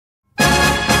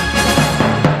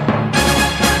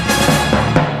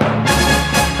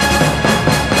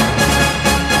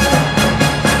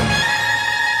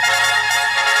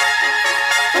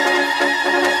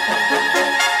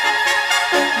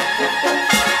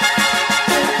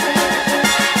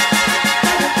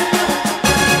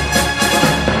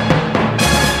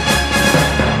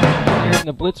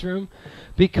Blitz room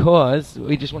because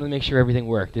we just wanted to make sure everything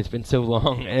worked. It's been so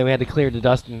long, and we had to clear the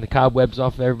dust and the cobwebs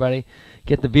off of everybody,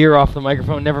 get the beer off the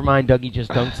microphone. Never mind, Dougie just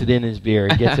dunks it in his beer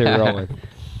and gets it rolling.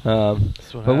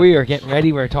 But we are getting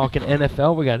ready. We're talking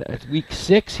NFL. We got week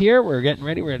 6 here. We're getting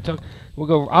ready. We're going to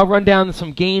talk. I'll run down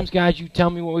some games, guys. You tell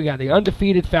me what we got. The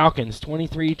undefeated Falcons,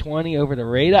 23-20 over the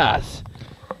Raiders.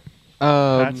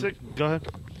 That's it. Go ahead.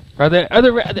 Are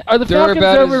the Falcons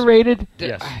overrated?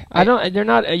 Yes. I don't. They're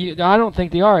not. I don't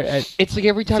think they are. It's like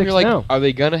every time you're like, are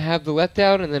they gonna have the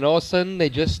letdown? And then all of a sudden they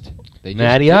just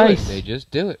Matty Ice. They just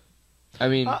do it. I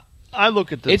mean, I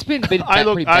look at the. It's been I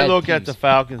look teams. at the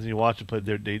Falcons and you watch them play.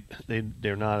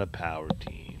 They're not a power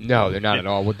team. No, they're not at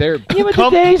all. Well, they're they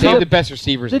have the best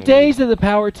receivers. The days of the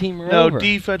power team are over. No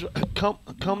defense.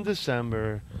 Come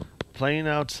December, playing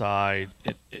outside,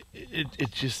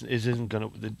 it just isn't gonna.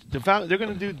 They're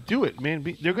gonna do it,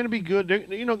 man. They're gonna be good.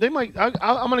 They might. I'm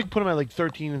gonna put them at like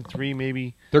 13-3,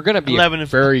 maybe. They're gonna be 11 a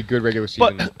very good regular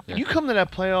season. But you come to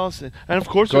that playoffs, and of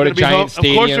course Go they're to gonna be home. Giant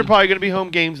Stadium. Of course they're probably gonna be home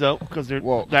games though, because they're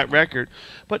that record.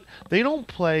 But they don't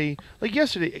play like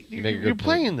yesterday. You're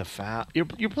playing the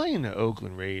You're playing the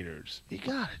Oakland Raiders. You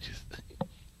gotta just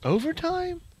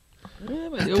overtime. Yeah,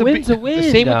 but a win's a win.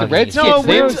 The same with the Redskins. No,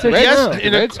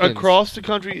 Redskins. Across the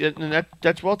country, and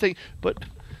that's well taken. But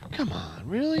come on,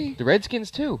 really? The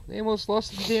Redskins too. They almost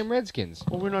lost to the damn Redskins.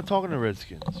 Well, we're not talking to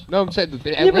Redskins. No, I'm saying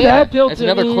that's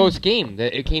another close game.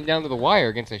 It came down to the wire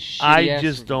against a shitty I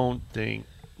just don't think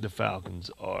the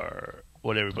Falcons are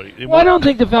what everybody. Well, I don't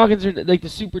think the Falcons are like the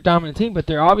super dominant team, but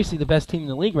they're obviously the best team in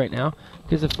the league right now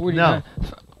because the 49. No.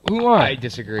 Who are? I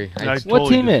disagree. What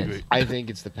team is? I think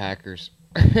it's the Packers.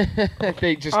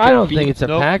 They just I don't think it's a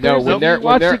Packers. No, when you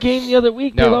watched the game the other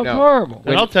week, they looked horrible.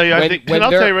 And I'll tell you, I'll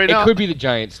tell you right now, it could be the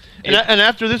Giants. And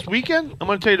after this weekend, I'm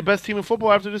going to tell you the best team in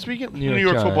football after this weekend, New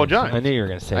York Football Giants. I knew you were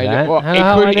going to say that. Well, how the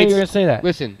hell I knew you were going to say that?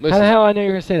 Listen. How the hell I knew you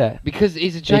were going to say that? Because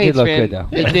he's a Giants fan.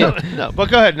 They did look good, though. No, but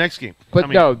go ahead, next game. But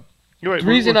no, you're right. The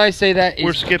reason I say that is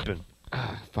we're skipping.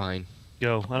 Fine.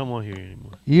 Yo, I don't want to hear you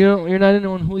anymore. You're not into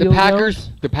on Julio The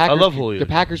Packers. I love Julio. The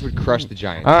Packers would crush the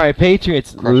Giants. All right,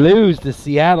 Patriots lose the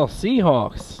Seattle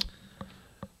Seahawks.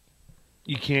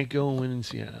 You can't go and win in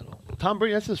Seattle. Tom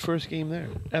Brady, that's his first game there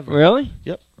ever. Really?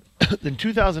 Yep. In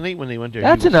 2008 when they went there.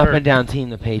 That's an up and down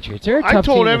team, the Patriots. They're a tough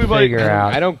team to figure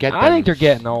out. I don't get them. I think they're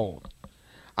getting old.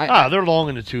 They're long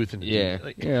in the tooth. And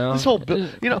this whole,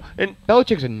 and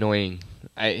Belichick's annoying.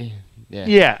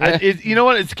 You know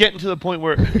what? It's getting to the point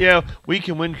where we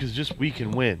can win because we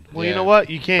can win. Well, you know what?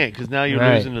 You can't because now you're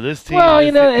losing to this team. Well,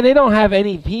 and they don't have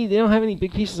any. They don't have any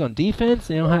big pieces on defense.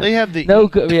 They don't have. They have the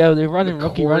they're running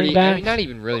rookie running backs. I mean, not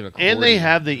even really McCourty. And they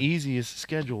have the easiest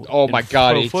schedule. Oh my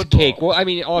God, it's football. cake. Well, I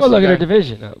mean, also look at their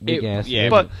division.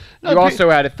 But you also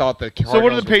had a thought that. So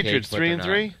what are the Patriots?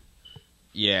 3-3.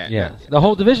 Yeah. The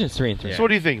whole division's 3-3. So what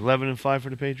do you think? 11-5 for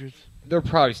the Patriots? They're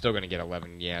probably still going to get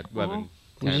 11. Yeah, 11.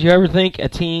 Did you ever think a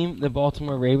team, the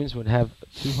Baltimore Ravens, would have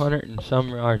 200 and some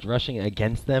yards rushing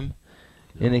against them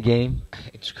in a game?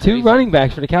 It's crazy. 2 running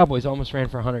backs for the Cowboys almost ran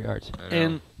for 100 yards.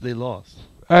 And they lost.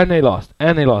 And they lost.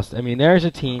 I mean, there's a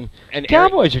team. And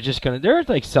Cowboys are just going to. They're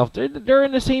like They're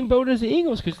in the same boat as the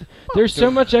Eagles because there's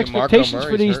so much expectations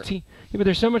for these teams. Yeah, but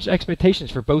there's so much expectations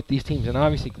for both these teams, and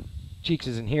obviously Cheeks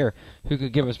isn't here who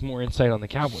could give us more insight on the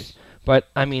Cowboys. But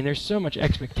I mean, there's so much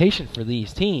expectation for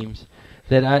these teams.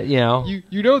 That you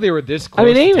know they were this close.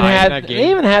 I mean,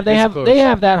 they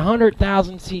have that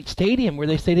 100,000 seat stadium where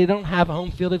they say they don't have a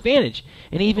home field advantage,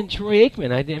 and even Troy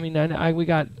Aikman. We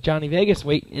got Johnny Vegas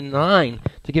waiting in line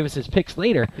to give us his picks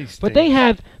later, but they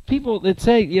have people that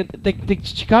say the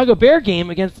Chicago Bear game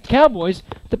against the Cowboys.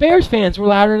 The Bears fans were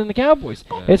louder than the Cowboys.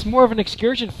 Yeah. It's more of an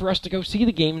excursion for us to go see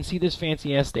the game and see this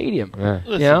fancy ass stadium.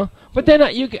 Yeah. But then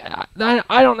I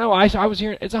don't know. I was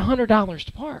hearing it's $100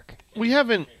 to park. We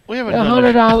haven't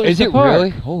 $100. Is it really?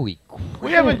 Holy crap.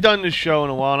 We haven't done this show in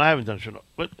a while, and I haven't done a show.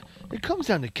 But it comes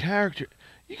down to character.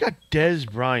 You got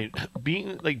Dez Bryant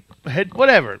beating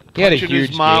whatever. He had a huge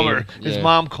his mom game. or his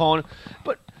mom calling.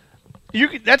 But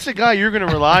that's the guy you're going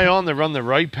to rely on to run the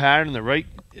right pattern,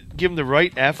 give him the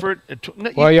right effort.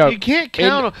 You can't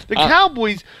count on the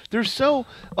Cowboys. They're so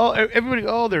everybody.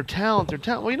 They're talent.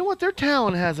 Well, you know what? Their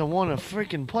talent hasn't won a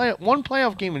freaking one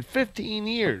playoff game in 15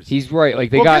 years. He's right.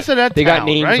 Like they got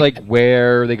names right? like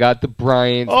Ware. They got the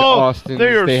Bryants, the Austins.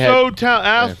 They are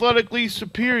athletically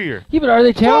superior. Yeah, but are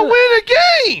they talented? Well, win a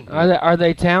game. Are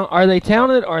they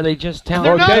talented? Or are they just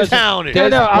talented? They're not talented.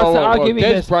 I'll give you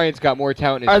this. Dez Bryant's got more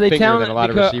talent in his finger than a lot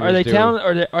of receivers Are they do.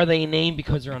 talented? Or are they named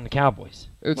because they're on the Cowboys?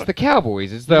 It's the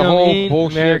Cowboys. It's the whole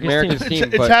bullshit America's team.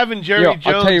 It's having Jerry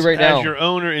Jones as your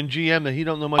owner and GM that he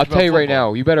don't know much about I'll tell you right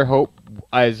football. now, you better hope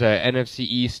as a NFC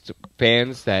East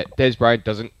fans that Dez Bryant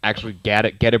doesn't actually get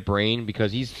a brain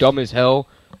because he's dumb as hell.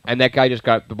 And that guy just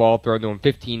got the ball thrown to him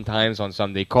 15 times on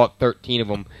Sunday. Caught 13 of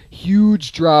them.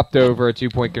 Huge dropped over a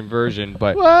 2-point conversion.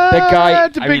 But that guy...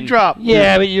 That's a big drop.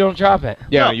 Yeah, but you don't drop it.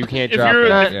 Yeah, no, you can't drop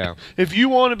it. If you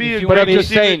want to be if you want to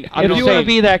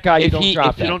be that guy, you don't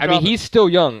drop it. I mean, he's still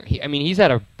young. He's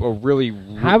had a really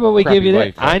How about we give you that?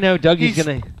 Life, I know Dougie's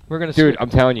going to... We're gonna Dude, I'm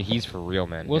telling you, he's for real,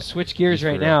 man. We'll switch gears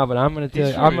right now, but I'm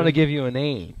gonna give you a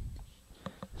name.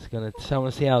 I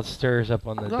want to see how it stirs up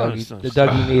on the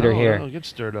Dougie meter here. I don't get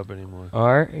stirred up anymore.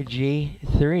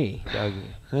 RG3, Dougie.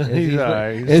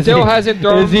 He still hasn't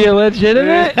thrown. Is he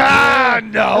illegitimate?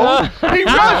 No. He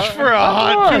rushed for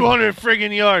 200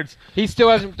 friggin' yards. He still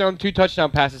hasn't thrown 2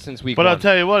 touchdown passes since week 1. But I'll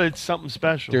tell you what, it's something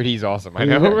special. Dude, he's awesome. I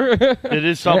know. It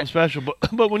is something special.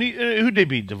 But when who'd they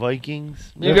beat? The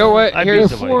Vikings? You know what?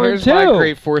 Here's my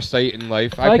great foresight in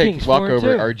life. I picked Luck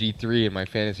over RG3 in my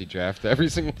fantasy draft every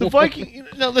single The Vikings.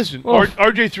 Now listen,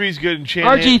 RG3's good and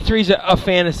Shanahan. RG3's a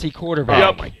fantasy quarterback.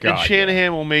 Yep. Oh my God. And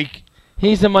Shanahan will make.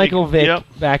 He's a Michael Vick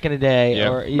back in the day.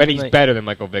 Yep. But he's better than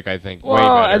Michael Vick, I think. Well,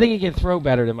 I think he can throw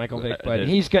better than Michael Vick, but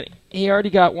he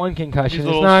already got 1 concussion. He's a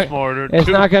little smarter. It's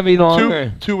not going to be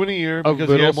long. Two in a year because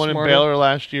he had 1 in Baylor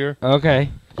last year.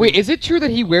 Okay. Wait, is it true that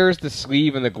he wears the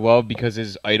sleeve and the glove because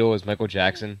his idol is Michael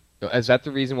Jackson? Is that the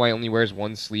reason why he only wears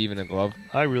 1 sleeve and a glove?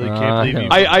 I really can't believe you.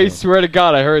 I swear to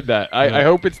God, I heard that. I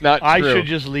hope it's not true. I should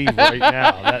just leave right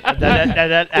now.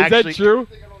 That actually, is that true?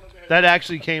 That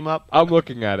actually came up. I'm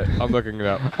looking at it. I'm looking it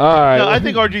up. All right. No, I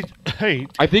think RG. Hey,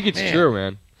 I think it's true,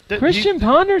 man. Christian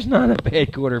Ponder's not a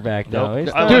bad quarterback, though.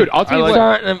 Nope. Dude, I'll tell you what.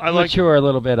 Starting to mature a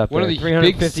little bit up one there. Of the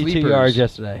 352 yards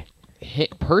yesterday.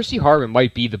 Percy Harvin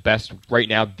might be the best right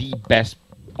now, the best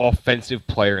offensive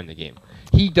player in the game.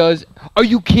 He does. Are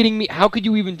you kidding me? How could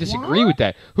you even disagree with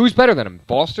that? Who's better than him?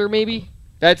 Foster, maybe?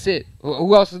 That's it.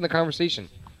 Who else is in the conversation?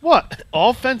 What?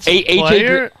 Offensive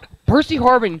player? Percy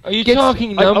Harvin. Are you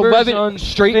talking numbers 11 on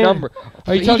straight number?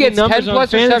 Are you talking numbers on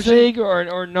fantasy or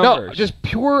numbers? No, just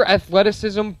pure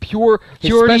athleticism, pure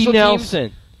Jordy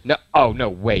Nelson. No, no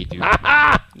way, dude.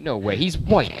 No way. He's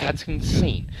white. That's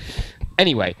insane.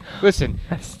 Anyway, listen.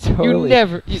 That's totally.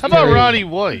 How about Roddy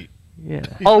White? Yeah.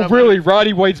 Really?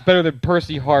 Roddy White's better than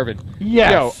Percy Harvin?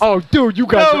 Yes. Dude, you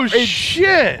guys. No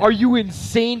shit. Are you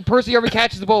insane? Percy Harvin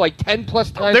catches the ball like 10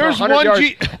 plus times. There's for 100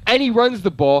 yards, and he runs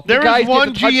the ball. There is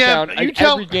one GM.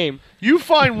 Every game. You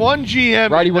find one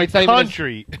GM Roddy in White's the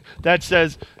country that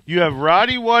says you have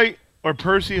Roddy White or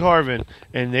Percy Harvin,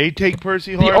 and they take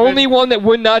Percy Harvin. The only one that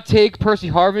would not take Percy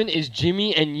Harvin is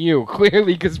Jimmy and you,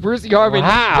 clearly, because Percy Harvin.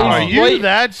 Wow, are you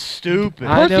that stupid?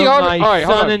 I know my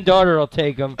son and daughter will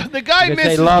take him. The guy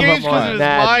misses games because of his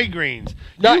migraines.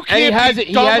 No, you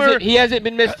can't he hasn't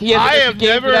been missed. I have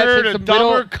never heard a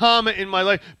dumber comment in my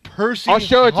life. Percy I'll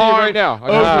show it to you right now.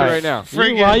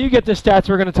 While you get the stats,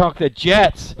 we're going to talk the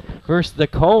Jets versus the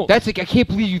Colts. I can't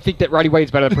believe you think that Roddy White's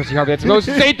better than Percy Harvin. That's the most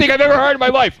insane thing I've ever heard in my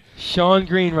life. Sean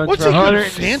Green runs What's for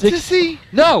 100. Fantasy?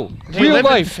 No, real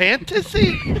life.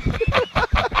 Fantasy?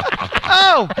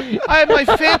 Oh, I had my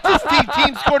fantasy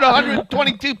team scored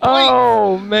 122 points.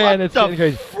 Oh man, it's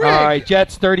crazy. Frick? All right,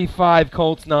 Jets 35,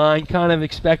 Colts 9. Kind of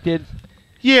expected.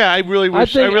 Yeah, I really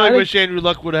wish Andrew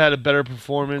Luck would have had a better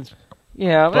performance.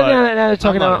 Yeah, but now they're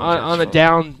talking on the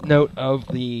down note of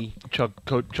the Chuck.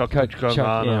 Let's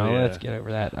get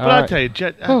over that. But I'll tell you,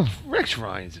 Rex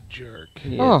Ryan's a jerk.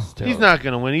 He's not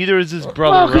going to win. Either is his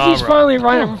brother. Well, because he's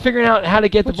finally figuring out how to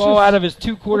get the ball out of his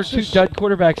two dud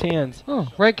quarterbacks' hands.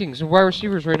 Rankings of wide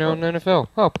receivers right now in the NFL.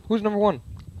 Who's number 1?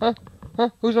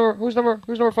 Who's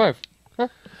number 5?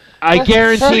 I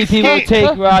guarantee people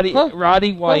take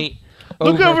Roddy White.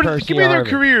 Look over. Percy Give me their Harvin.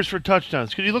 careers for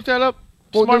touchdowns. Could you look that up?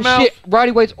 Well, Smart mouth. shit.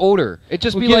 Roddy White's older. It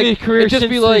just be like career since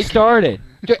they started.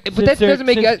 But that doesn't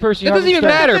make it. That doesn't even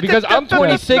matter because I'm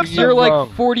 26. You're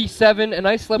like 47, and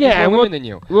I slept with more women than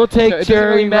you. We'll take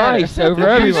Jerry Rice over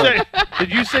everyone.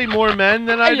 Did you say more men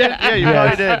than I did? Yeah, you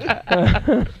probably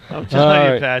did. I'm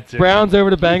telling you, Patsy. Browns over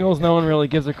the Bengals. No one really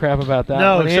gives a crap about that.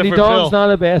 No, Andy Dalton's not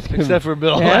a basketball. Except for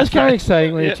Bill. Yeah, that's kind of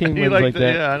exciting when a team wins like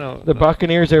that. Yeah, I know. The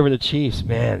Buccaneers over the Chiefs.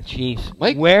 Man, Chiefs.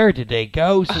 Where did they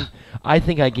go? I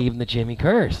think I gave them the Jimmy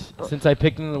curse since I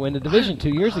picked them to win the division 2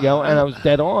 years ago, and I was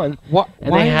dead on.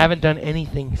 They haven't done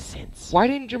anything since. Why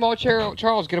didn't Jamal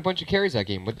Charles get a bunch of carries that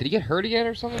game? Did he get hurt again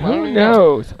or something? Who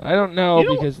knows? I don't know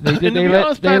because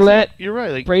they let you're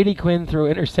right, like, Brady Quinn throw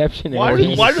interception. Why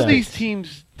do these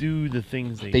temes do the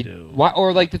things they do?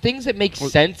 Or like the things that make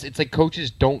sense? It's like coaches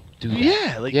don't do that.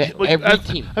 Yeah, every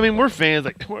team. I mean, we're fans.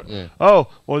 Like, they're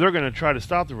going to try to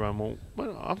stop the run.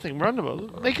 Well, I'm thinking run the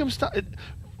ball. Make them stop.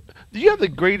 you have the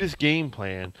greatest game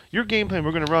plan. Your game plan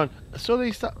we're going to run. So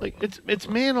they stop. Like it's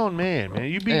man on man, man.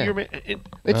 You beat your man.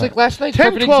 It's like last night's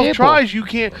 10, 12 example. tries. You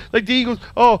can't. Like the Eagles.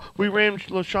 Oh, we ran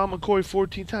LaShawn McCoy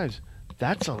 14 times.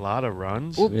 That's a lot of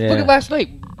runs. Well, look at last night.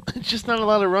 It's just not a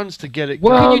lot of runs to get it.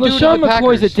 Well, LaShawn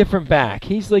McCoy's a different back.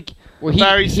 He's like. Well,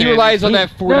 he relies on that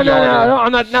 40 No,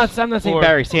 I'm not saying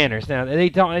Barry Sanders. Now they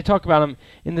talk about him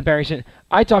in the Barry Sanders.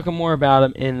 I talk more about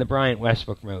him in the Bryant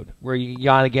Westbrook mode, where you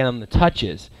got to get him the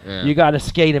touches. Yeah. You got to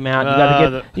skate him out. You got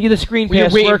to get the screen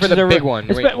pass works for the big one.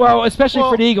 Especially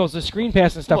for the Eagles, the screen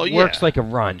pass and stuff works like a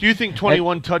run. Do you think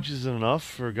 21 touches is enough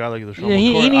for a guy like LaShawn? Yeah,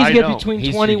 he needs to get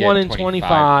between 21 and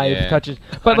 25 touches,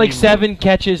 but like 7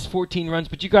 catches, 14 runs.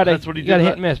 But you got to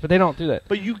hit and miss. But they don't do that.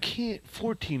 But you can't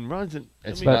 14 runs and.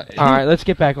 All right, let's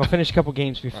get back. I'll finish a couple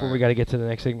games before we got to get to the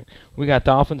next segment. We got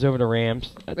Dolphins over the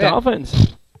Rams.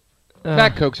 Dolphins.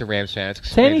 Matt Coke's a Rams fan.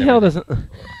 Tannehill doesn't. I'm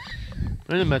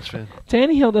a Mets fan.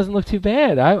 Tannehill doesn't look too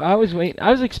bad. I was waiting.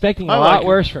 I was expecting a lot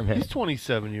worse from him. He's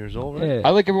 27 years old, right? Yeah. I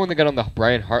like everyone that got on the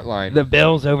Brian Hartline. The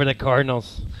Bills over the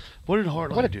Cardinals. What did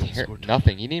Hartline do?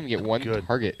 Nothing. He didn't even get one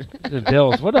target. The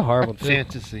Bills. What a horrible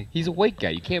fantasy. He's a white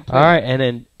guy. You can't play. All right, and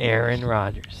then Aaron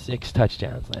Rodgers, 6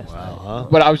 touchdowns last night. Huh?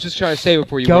 But I was just trying to say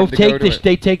before you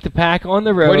they take the Pack on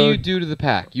the road. What do you do to the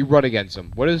Pack? You run against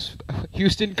them. What does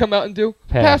Houston come out and do?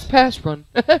 Pass, run.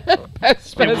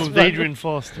 pass, run. Adrian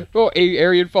Foster. Oh,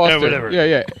 Arian Foster. Yeah, whatever.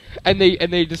 Yeah. And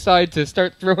they decide to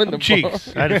start throwing the cheeks.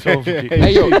 ball. I had to throw for cheeks.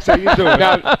 Hey, yo, how you doing?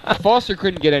 Now, Foster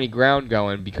couldn't get any ground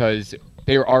going because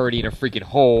they were already in a freaking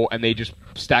hole, and they just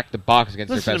stacked the box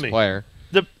against their best player.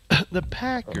 The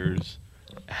Packers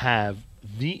have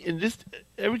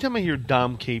every time I hear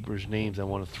Dom Capers' names, I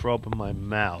want to throw up in my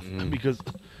mouth because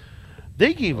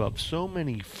they gave up so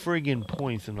many friggin'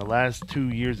 points in the last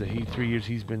 3 years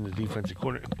he's been the defensive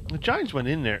coordinator. The Giants went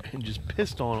in there and just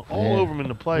pissed on all over them in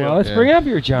the playoffs. Well, let's bring up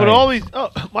your Giants. But all these,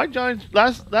 my Giants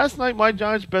last night, my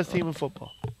Giants best team in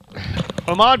football.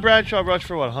 Ahmad Bradshaw rushed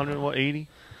for 180.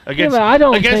 Against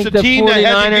a team that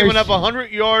hasn't given up a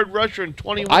 100-yard rusher in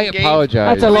 21 games. I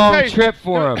apologize. That's a long trip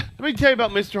for him. Let me tell you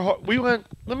about Mr. Hart. We went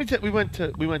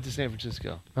to San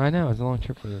Francisco. I know, it's a long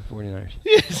trip for the 49ers.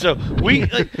 Yeah, so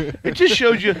it just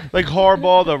shows you like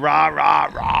Harbaugh, the rah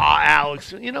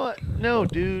Alex. You know what? No,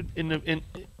 dude.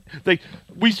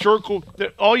 We circled.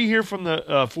 All you hear from the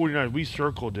 49ers, we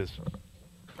circled this.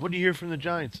 What do you hear from the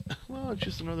Giants? Well, it's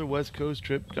just another West Coast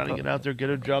trip. Got to get out there, get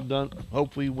a job done,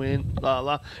 hopefully win, la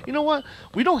la. You know what?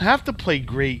 We don't have to play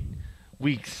great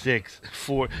week 6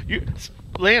 for you.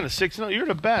 Atlanta 6-0. You're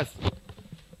the best.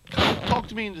 Talk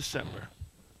to me in December.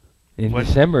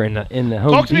 December in the Home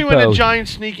Depot. Talk to me when the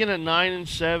Giants sneak in at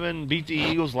 9-7, beat the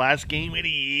Eagles last game of the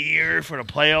year for the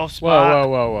playoff spot.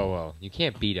 Whoa! You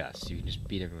can't beat us. You can just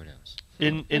beat everyone else.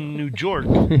 In New York.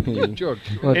 New York.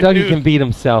 Well, Dougie can beat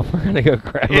himself. We're gonna go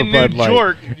grab a Bud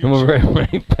Light. And we'll be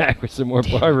right back with some more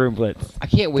Barroom Blitz. I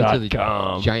can't wait till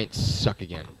the Giants suck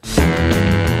again.